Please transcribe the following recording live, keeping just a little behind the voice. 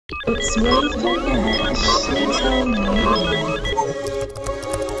It's Waynepanashe on radio.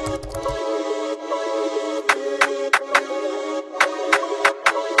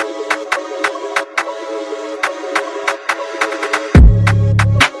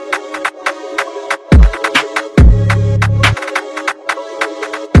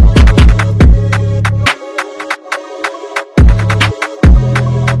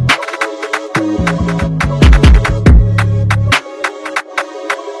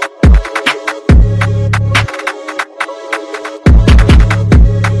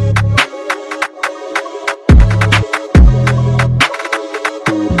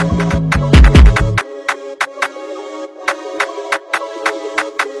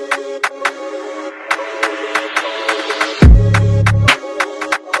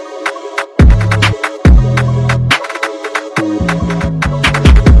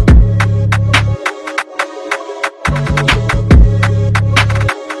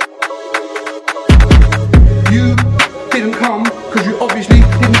 Cause you obviously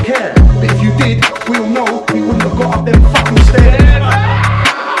didn't care. But if you did, we all know we wouldn't have got up them fucking stairs.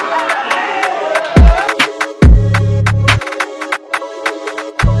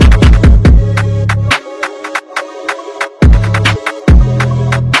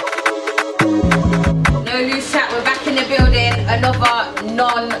 No loose chat, we're back in the building. Another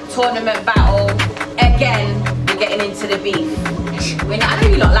non-tournament battle. Again, we're getting into the beef. I know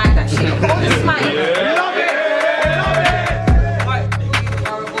you lot like that shit. Hold the smile. Love it!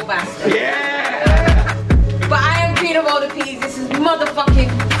 Yeah! But I am queen of all the peas. This is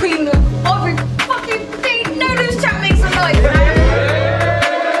motherfucking queen of every fucking thing. No loose chat makes a noise.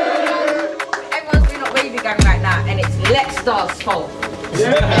 Everyone's doing a wavy gang right now, and it's Lexstar's fault.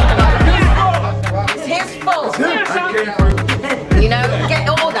 It's his fault. You know, get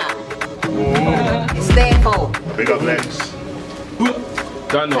all that. It's their fault. Big up Lex.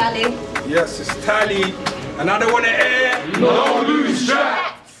 Tally. Yes, it's Tally. And I don't want to air no loose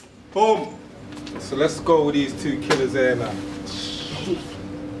chat. Boom. So let's go with these two killers here now.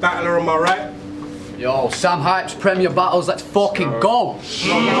 Battler on my right. Yo, Sam Hype's Premier Battles, let's fucking go! Make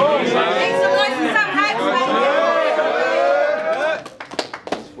some noise for Sam Hypes,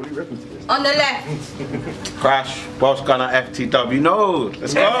 man. On the left. Crash, Welsh Gunner, FTW. No,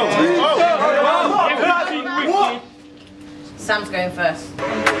 let's go. Sam's going first.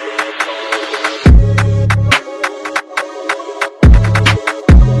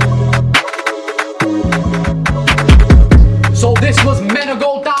 So this was meant to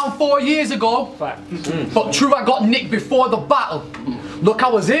go down 4 years ago, but true, I got nicked before the battle. Look, I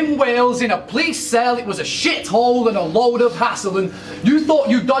was in Wales in a police cell, it was a shithole and a load of hassle, and you thought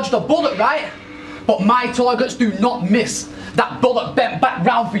you dodged a bullet, right? But my targets do not miss. That bullet bent back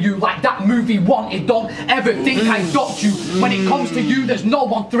round for you like that movie Wanted. Don't ever think I got you. When it comes to you, there's no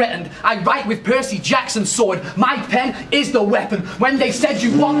one threatened. I write with Percy Jackson's sword. My pen is the weapon. When they said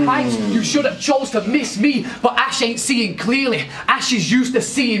you want heights, you should have chose to miss me. But Ash ain't seeing clearly. Ash is used to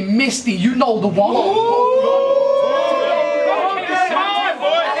seeing misty. You know the one.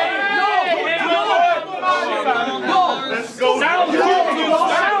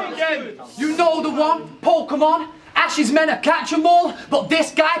 You know the one. Pokemon. Ash is meant to catch 'em all, but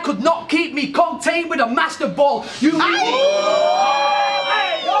this guy could not keep me contained with a master ball. You talk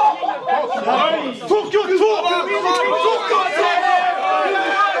your talk!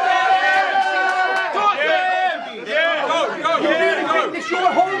 This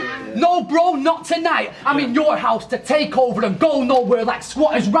your home? No, bro, not tonight. I'm in your house to take over and go nowhere like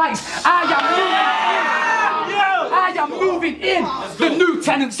squatters' rights. I am moving in, the new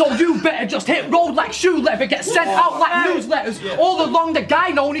tenant, so you better just hit road like shoe leather, get sent out like newsletters. All along the guy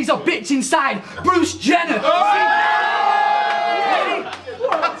known he's a bitch inside, Bruce Jenner.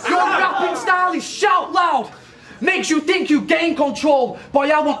 Your rapping style is shout loud, makes you think you gain control.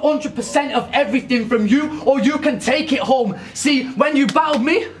 Boy, I want 100% of everything from you, or you can take it home. See, when you battled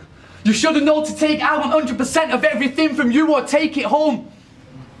me, you should have known to take I want 100% of everything from you, or take it home.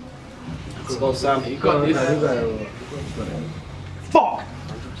 Let's go, Sam. You got this. Fuck!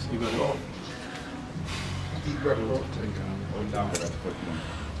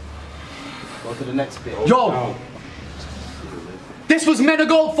 Go to the next bit. Yo! This was meant to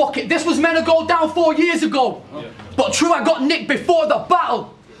go, fuck it, this was meant to go down 4 years ago. But true, I got nicked before the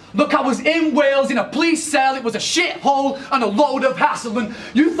battle. Look, I was in Wales in a police cell, it was a shithole and a load of hassle, and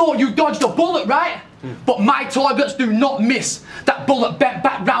you thought you dodged a bullet, right? But my targets do not miss. That bullet bent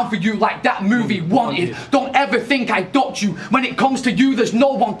back round for you like that movie Wanted. Don't ever think I ducked you. When it comes to you, there's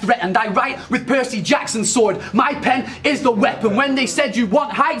no one threatened. I write with Percy Jackson's sword. My pen is the weapon. When they said you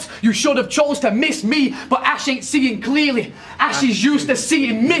want heights, you should have chose to miss me. But Ash ain't seeing clearly. Ash is used to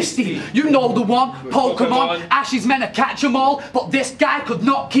seeing misty. You know the one, Pokemon. Ash is meant to catch them all. But this guy could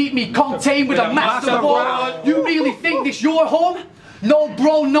not keep me contained with a master ball. You really think this your home? No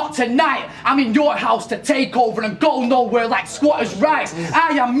bro, not tonight. I'm in your house to take over and go nowhere like squatters' rights.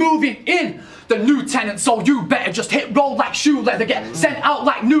 I am moving in. The new tenant, so you better just hit roll like shoe leather, get sent out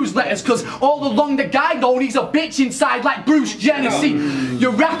like newsletters, cause all along the guy known he's a bitch inside like Bruce Jenner. See,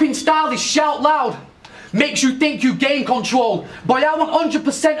 your rapping style is shout loud, makes you think you gain control. Boy, I want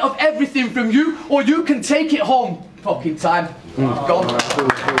 100% of everything from you, or you can take it home. Fucking time. Gone.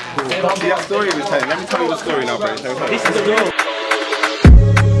 See that story you were telling? Let me tell you the story now, bro. This is the real.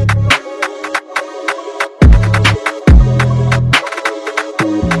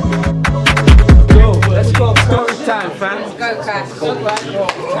 Story time, fam. Go, Crash.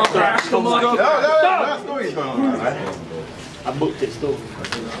 Come on. No, story's going on, right? I booked it still.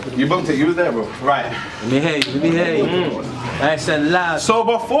 You booked it, you was there, bro. Right. Let me hear you. Nice and loud. So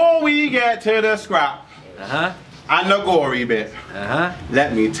before we get to the scrap and the gory bit,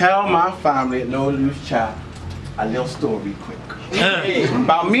 let me tell my family at No Loose Chat a little story quick.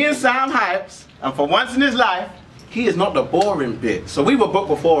 About me and Sam Hypes, and for once in his life, he is not the boring bit. So we were booked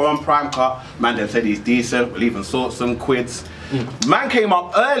before on Prime Cut. Man then said he's decent, we'll even sort some quids. Man came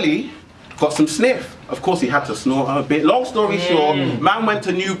up early, got some sniff. Of course he had to snort a bit. Long story short, man went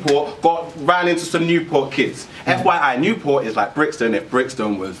to Newport, ran into some Newport kids. FYI, Newport is like Brixton if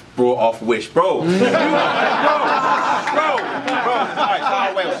Brixton was brought off Wish. Bro,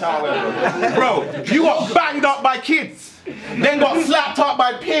 bro, you got banged up by kids, then got slapped up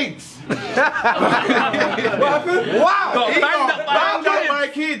by pigs. What happened? Wow! Got banged up by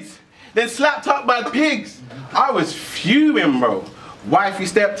kids, then slapped up by pigs. I was fuming, bro. Wifey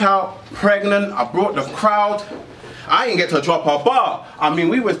stepped out, pregnant. I brought the crowd. I didn't get to drop her bar. I mean,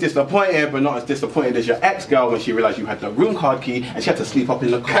 we was disappointed, but not as disappointed as your ex-girl when she realized you had the room card key and she had to sleep up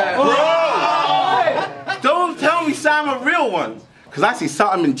in the car. Bro! Don't tell me Sam a real one, because I see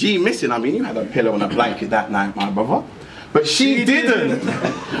something in G missing. I mean, you had a pillow and a blanket that night, my brother. But she didn't.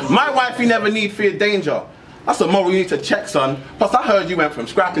 My wifey never need fear danger. That's a moral you need to check, son. Plus, I heard you went from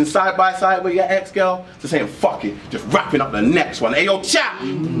scrapping side by side with your ex-girl to saying, fuck it, just wrapping up the next one. Hey, yo, chat!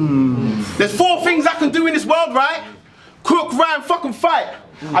 There's 4 things I can do in this world, right? Cook, rhyme, fucking fight.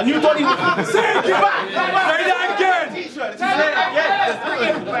 And you thought he was... Say it again! Say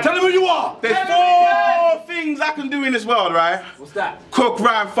that again! Tell him who you are! There's 4 things I can do in this world, right? What's that? Cook,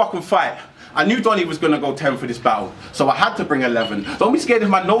 rhyme, fucking fight. I knew Donnie was gonna go 10 for this battle, so I had to bring 11. Don't be scared if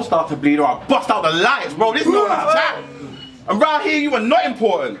my nose starts to bleed or I bust out the lights, bro. This no chat. And right here, you are not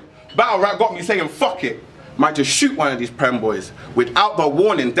important. Battle rap got me saying, fuck it. Might just shoot one of these Prem boys. Without the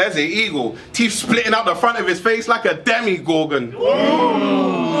warning, Desert Eagle, teeth splitting out the front of his face like a demi-gorgon. Because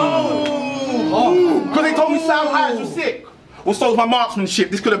they told me Sam Hypes was sick. Well, so's my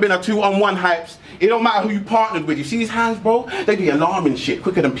marksmanship. This could have been a 2-on-1 Hypes. It don't matter who you partnered with. You see his hands, bro? They be alarming shit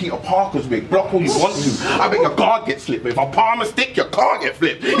quicker than Peter Parker's wig. Block all you want to. I bet your guard gets slipped. If I palm a stick, your car get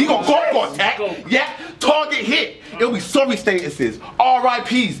flipped. He got God attack. Yeah, target hit. It'll be sorry statuses,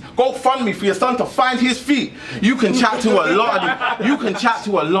 RIPs. Go fund me for your son to find his feet. You can chat to a lot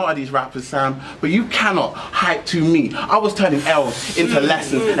of these rappers, Sam, but you cannot hype to me. I was turning L's into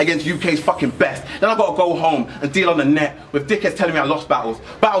lessons against UK's fucking best. Then I gotta go home and deal on the net with dickheads telling me I lost battles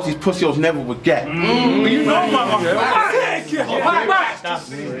these pussies never would get. But you know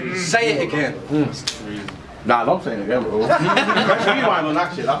Say it again. Nah, don't say it again, bro. Rewind on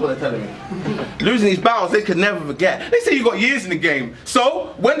that shit, that's what they're telling me. Losing these battles, they could never forget. They say you got years in the game.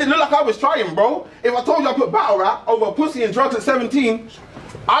 So, when it looked like I was trying, bro, if I told you I put battle rap over a pussy and drugs at 17,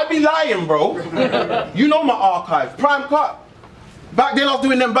 I'd be lying, bro. You know my archive, Prime Cut. Back then I was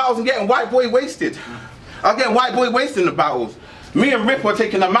doing them battles and getting white boy wasted. I was getting white boy wasted in the battles. Me and Rip were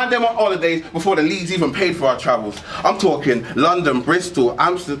taking the man them on holidays before the leagues even paid for our travels. I'm talking London, Bristol,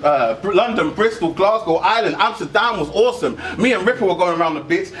 Glasgow, Ireland, Amsterdam was awesome. Me and Ripper were going around the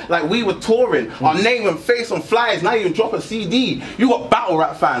bits like we were touring. Our name and face on flyers, now you even drop a CD. You got battle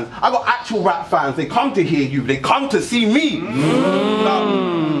rap fans, I got actual rap fans. They come to hear you, they come to see me.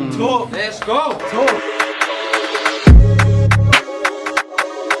 Talk. Let's go. Talk.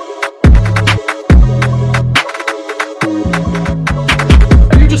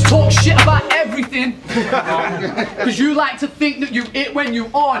 Talk shit about everything because you like to think that you it when you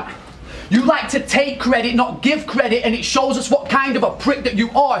aren't. You like to take credit, not give credit, and it shows us what kind of a prick that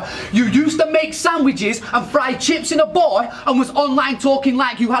you are. You used to make sandwiches and fry chips in a bar and was online talking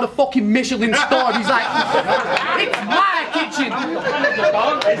like you had a fucking Michelin star. He's like, it's my kitchen.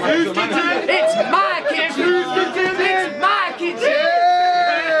 It's my kitchen. It's my kitchen.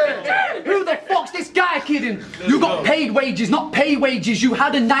 Who the fuck's this guy kidding? You got paid wages, not pay wages. You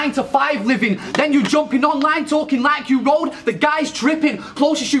had a 9-to-5 living. Then you jumping online talking like you rode. The guy's tripping.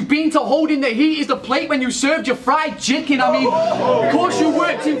 Closest you've been to holding the heat is the plate when you served your fried chicken. I mean, of course you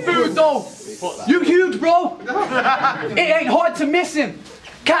worked in food though. You huge, bro. It ain't hard to miss him.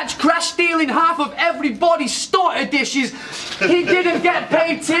 Catch Crash stealing half of everybody's starter dishes. He didn't get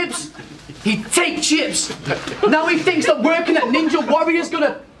paid tips. He'd take chips. Now he thinks that working at Ninja Warrior's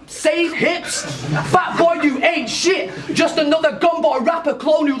gonna save hips. Fat boy, you ain't shit. Just another gunboy rapper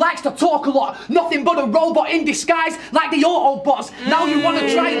clone who likes to talk a lot. Nothing but a robot in disguise like the Autobots. Now you wanna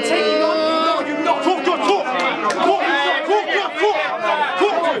try and take me on? No, you're not. Talk.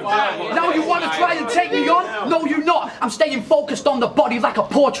 Now you wanna try and take me on? No, you're not. I'm staying focused on the body like a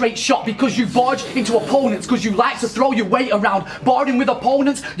portrait shot because you barge into opponents because you like to throw your weight around. Barring with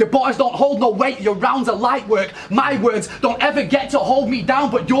opponents, your bars don't hold no weight. Your rounds are light work. My words don't ever get to hold me down,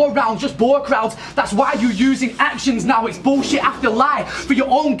 but your rounds just bore crowds. That's why you're using actions now. It's bullshit after lie. For your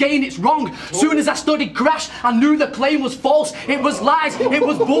own gain, it's wrong. Soon as I studied Crash, I knew the claim was false. It was lies. It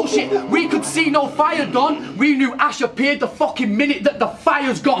was bullshit. We could see no fire dawn. We knew Ash appeared the fucking minute that the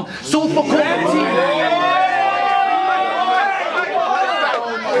fire's gone. So for quality.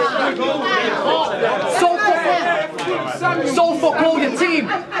 So fuck all your team.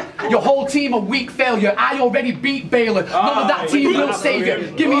 Your whole team a weak failure. I already beat Baylor. None of that team will save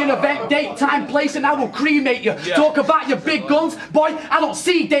you. Give me an event, date, time, place, and I will cremate you. Talk about your big guns, boy, I don't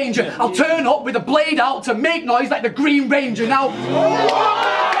see danger. I'll turn up with a blade out to make noise like the Green Ranger. Now.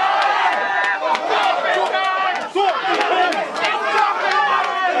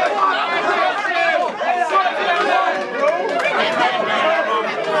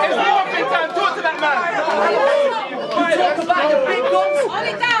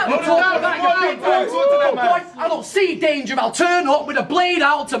 I don't see danger. I'll turn up with a blade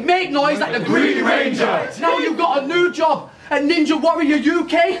out to make noise like the Green Ranger. Now you've got a new job at Ninja Warrior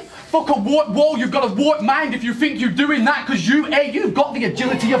UK. Fuck a warped wall, you've got a warped mind if you think you're doing that, because you've got the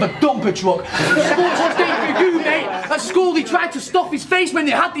agility of a dumper truck. Sports was day for you, mate. At school he tried to stuff his face when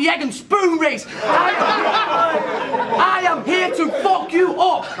they had the egg and spoon race. I am here to fuck you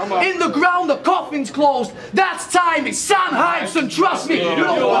up. In the ground the coffin's closed. That's time, it's Sam Hypes, and trust me, you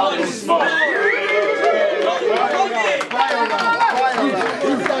don't want this is for.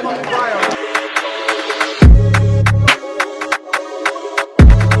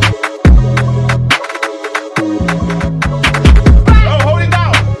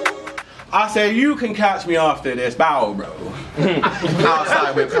 I said, you can catch me after this battle, bro.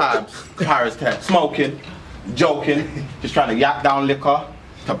 Outside with Paris Tech, smoking, joking, just trying to yak down liquor,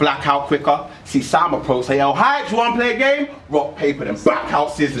 to black out quicker. See Sam approach, say, yo, Hypes, you wanna play a game? Rock, paper, then back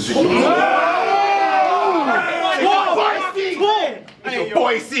out scissors. It's your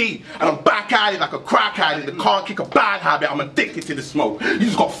boy C, and I'm back at it like a crack addict that can't kick a bad habit. I'm addicted to the smoke. You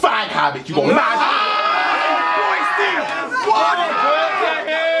just got 5 habits, you got mad habits. Boy C, what?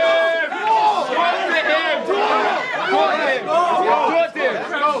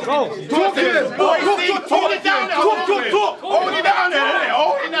 Talk to him! Boy, hold it down there! Hold it down there!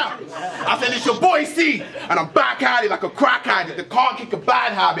 Hold it down! I said, it's your boy C, and I'm back at it like a crack addict that can't kick a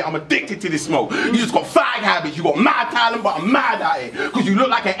bad habit. I'm addicted to this smoke. You just got 5 habits. You got mad talent, but I'm mad at it. Because you look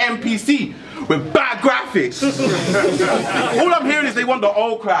like an NPC with bad graphics. All I'm hearing is they want the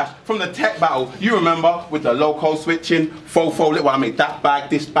old Crash from the tech battle. You remember with the loco switching, fofo lit, well I made that bag,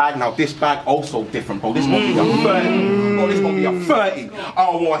 this bag, now this bag, also different, bro. This gonna be a 30. Bro, this gonna be a 30. I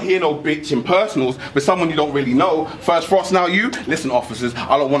don't wanna hear no bitch in personals, but someone you don't really know. First Frost, now you. Listen, officers,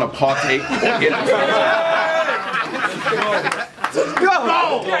 I don't wanna partake in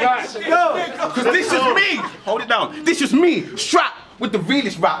Go! Because this is me! Hold it down. This is me, strapped with the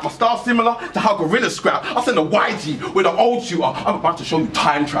realest rap. My style similar to how gorillas scrap. I send a YG with an old shooter. I'm about to show you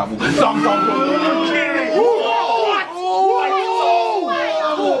time travel. What?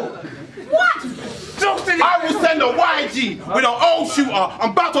 I will send the YG with an old shooter.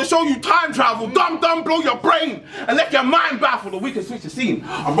 I'm about to show you time travel. Dumb, blow your brain and let your mind baffle. Or we can switch the scene.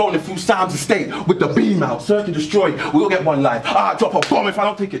 I'm rolling through Sounds Estate with the beam out. Search and destroy. We'll get one life. Drop a bomb if I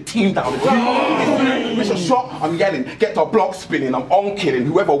don't take your team down. Miss a shot, I'm yelling. Get the block spinning. I'm on killing.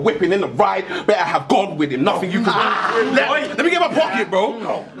 Whoever whipping in the ride better have God with him. Nothing you can do. Let me get my pocket, bro.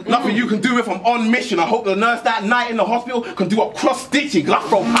 Nothing you can do if I'm on mission. I hope the nurse that night in the hospital can do a cross stitching. I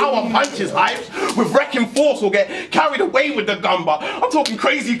throw power punches, hypes with wrecking force or get carried away with the gumba. I'm talking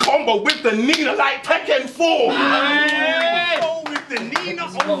crazy combo with the Nina like Tekken 4. With the Nina,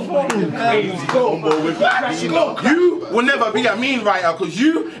 crazy combo with that. You will never be a mean writer because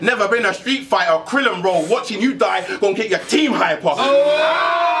you never been a street fighter. Krillin roll, watching you die, gonna get your team hyper.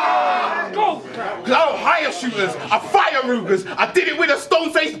 Cause I don't hire shooters, I fire Rugers. I did it with a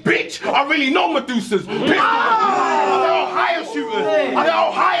stone-faced bitch. I really know Medusas. I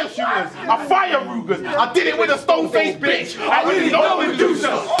don't hire shooters, I fire Rugers. I did it with a stone-faced bitch. I really know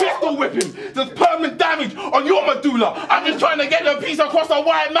Medusa. Pistol whipping, there's permanent damage on your medulla. I'm just trying to get a piece across a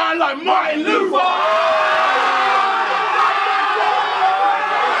white man like Martin Luther.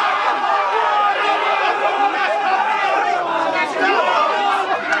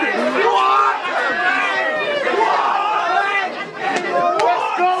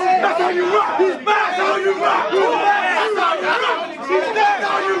 He's back how you rock! He's back how you rock! He's back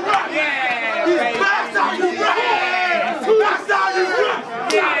how you rock! That's how you rock! That's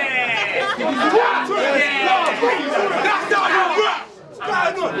how you rock!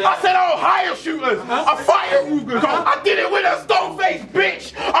 I said I don't hire shooters, I fire Rugers. I did it with a stone-faced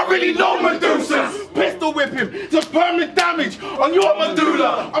bitch. I really know Medusa. Pistol whip him, just permanent damage on your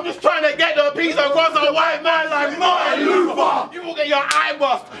medulla. I'm just trying to get the piece across a white man like Martin Luther. You will get your eye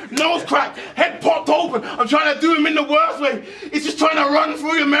bust, nose cracked, head popped open. I'm trying to do him in the worst way. It's just trying to run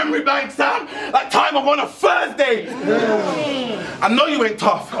through your memory bank, Sam, like time up on a Thursday. I know you ain't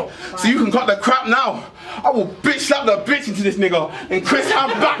tough, so you can cut the crap now. I will bitch slap the bitch into this nigga and Chris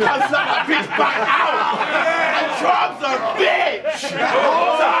hand back and slap that bitch back out. And Trump's a bitch.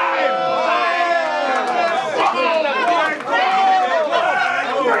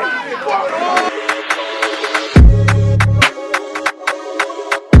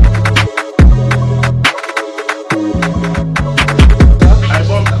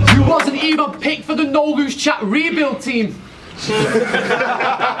 You wasn't even picked for the No Lose Chat rebuild team.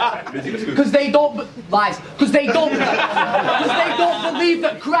 Because they don't believe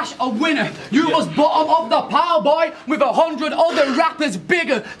that Crash a winner. You was bottom of the pile, boy, with 100 other rappers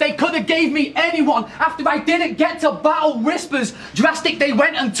bigger. They could have gave me anyone after I didn't get to battle Whispers. Drastic, they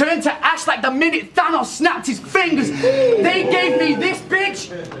went and turned to ash like the minute Thanos snapped his fingers. They gave me this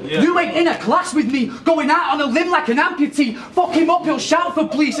bitch. You ain't in a class with me, going out on a limb like an amputee. Fuck him up, he'll shout for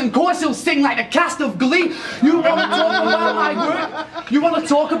police, and course he'll sing like the cast of Glee. You wanna talk about my work? You wanna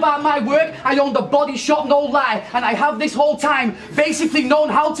talk about my work? I own the body shop, no lie, and I have this whole time basically known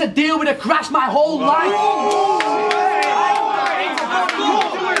how to deal with a crash my whole life.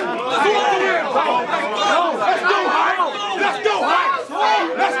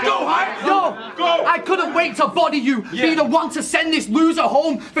 I couldn't wait to body you, be the one to send this loser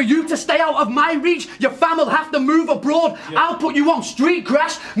home. For you to stay out of my reach, your fam will have to move abroad. I'll put you on street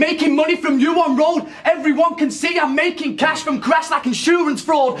Crash, making money from you on road. Everyone can see I'm making cash from Crash like insurance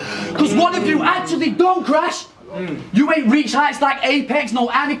fraud. Cause one of you actually don't Crash. You ain't reached heights like Apex, no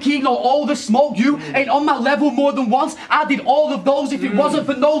Anarchy, no all the smoke. You ain't on my level more than once. I did all of those. If it wasn't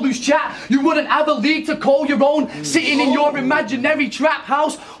for No Loose Chat, you wouldn't have a league to call your own. Sitting in your imaginary trap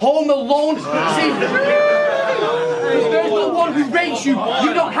house, home alone. See, there's no one who rates you.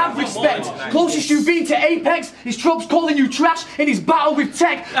 You don't have respect. Closest you've been to Apex is Trump's calling you trash in his battle with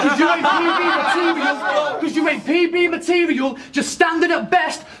tech. Cause you ain't PB material. Cause you ain't PB material. Just standard at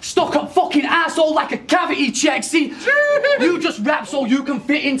best. Stuck up fucking asshole like a cavity check. See, you just rap so you can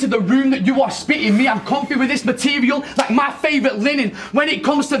fit into the room that you are spitting. Me, I'm comfy with this material like my favourite linen. When it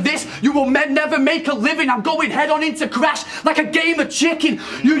comes to this, you will never make a living. I'm going head on into Crash like a game of chicken.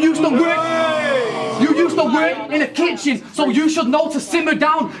 You used to work in a kitchen, so you should know to simmer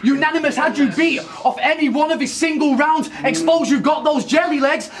down. Unanimous had you beat off any one of his single rounds. Exposed you got those jelly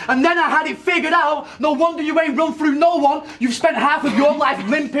legs, and then I had it figured out. No wonder you ain't run through no one. You've spent half of your life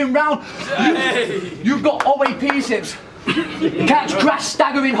limping round. You've got OAP hips. Catch Crash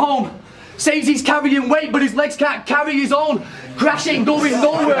staggering home. Says he's carrying weight, but his legs can't carry his own. Crash ain't going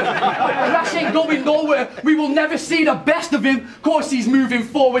nowhere. Crash ain't going nowhere. We will never see the best of him. Of course he's moving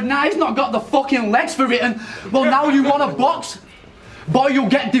forward now. He's not got the fucking legs for it. And well, now you want to box? Boy, you'll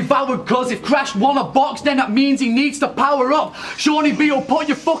get devoured, cuz if Crash won a box, then that means he needs to power up. Shawnee B will put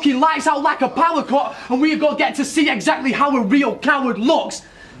your fucking lights out like a power cut, and we go get to see exactly how a real coward looks.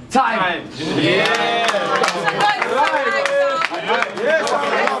 Time.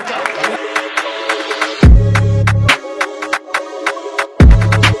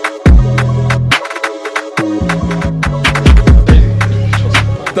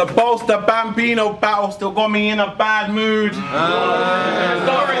 The Bolster Bambino battle still got me in a bad mood. I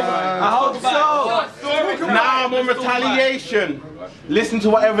hope so. Now I'm on retaliation. Listen to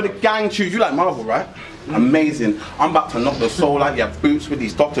whatever the gang choose. You like Marvel, right? Amazing. I'm about to knock the soul out of your boots with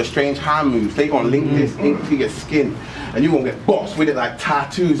these Doctor Strange hand moves. They gonna link this ink to your skin, and you gonna get boxed with it like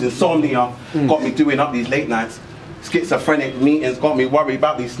tattoos. Insomnia got me doing up these late nights. Schizophrenic meetings got me worried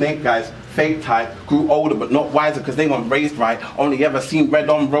about these snake guys. Fake type, grew older but not wiser because they weren't raised right. Only ever seen red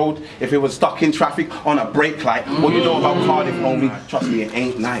on road if it was stuck in traffic on a brake light. What you know about Cardiff, homie? Trust me, it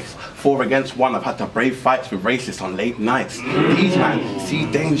ain't nice. 4 against 1, I've had to brave fights with racists on late nights. These man see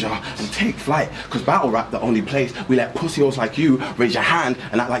danger and take flight, because battle rap the only place we let pussios like you raise your hand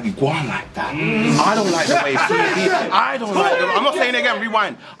and act like you go on like that. I don't like the way PB, I'm not saying it again,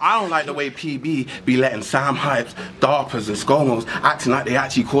 rewind. I don't like the way PB be letting Sam Hypes, Darpers and Scomos acting like they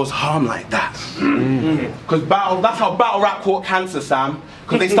actually cause harm like that. Because that's how battle rap caught cancer, Sam.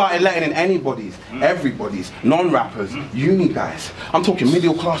 Because they started letting in anybody's, everybody's, non-rappers, uni guys. I'm talking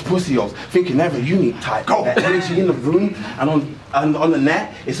middle class pussios, thinking they're a unique type. That energy in the room and on the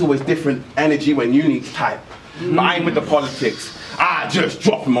net, it's always different energy when unique type. But I ain't with the politics. I just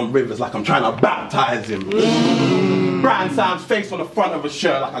drop him on rivers like I'm trying to baptize him. Brand Sam's face on the front of a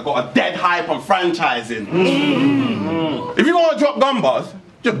shirt like I got a dead hype on franchising. If you want to drop gun bars,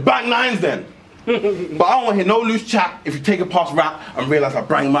 just bang 9s then. But I don't want to hear no loose chat if you take it past rap and realise I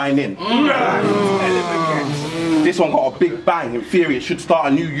bring mine in. This one got a big bang. In theory, it should start a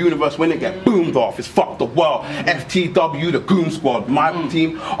new universe when it get boomed off. It's fuck the world. FTW, the Goon Squad. My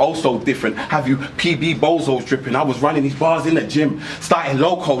team, also different. Have you PB bozos dripping? I was running these bars in the gym. Starting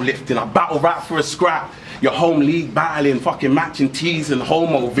loco lifting. I battle rap for a scrap. Your home league battling, fucking matching tees and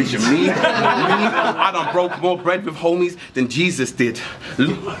homo vision. Me, I done broke more bread with homies than Jesus did.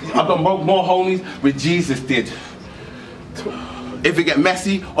 I done broke more homies with Jesus did. If it get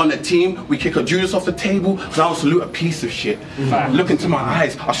messy on the team, we kick a Judas off the table, because I don't salute a piece of shit. Look into my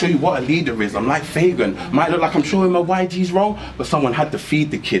eyes, I'll show you what a leader is. I'm like Fagin. Might look like I'm showing my YG's wrong, but someone had to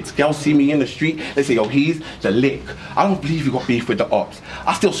feed the kids. Girls see me in the street, they say, yo, he's the lick. I don't believe you got beef with the ops.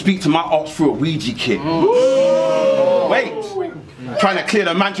 I still speak to my ops through a Ouija kit. Wait. Trying to clear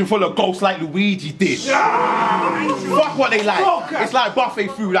the mansion full of ghosts like Luigi did. Fuck what they like. It's like buffet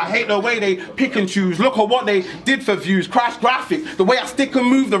food. I hate the way they pick and choose. Look at what they did for views. Crash graphic. The way I stick and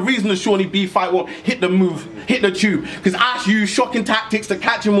move. The reason the Shawnee B fight won't hit the move, hit the tube. Because I use shocking tactics to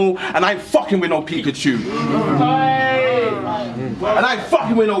catch them all, and I ain't fucking with no Pikachu. And I ain't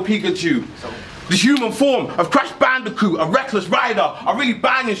fucking with no Pikachu. The human form of Crash Bandicoot, a reckless rider. I really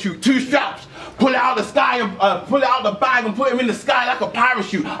bang and shoot 2 straps. Pull it out of the sky and pull it out of the bag and put him in the sky like a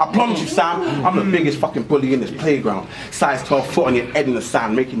parachute. I promise you, Sam, I'm the biggest fucking bully in this playground. Size 12 foot on your head in the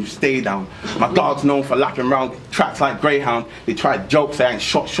sand, making you stay down. My dog's known for lapping around tracks like Greyhound. They tried jokes, they ain't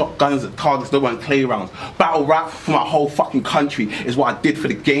shot shotguns at targets that weren't clay rounds. Battle rap for my whole fucking country is what I did for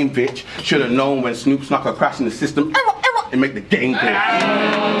the game, bitch. Should've known when Snoop snuck a crash in the system. Error, and make the game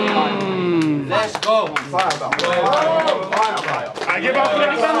glitch. Let's go. I give up.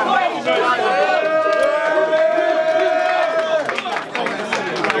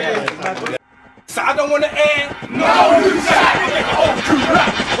 So I don't want to air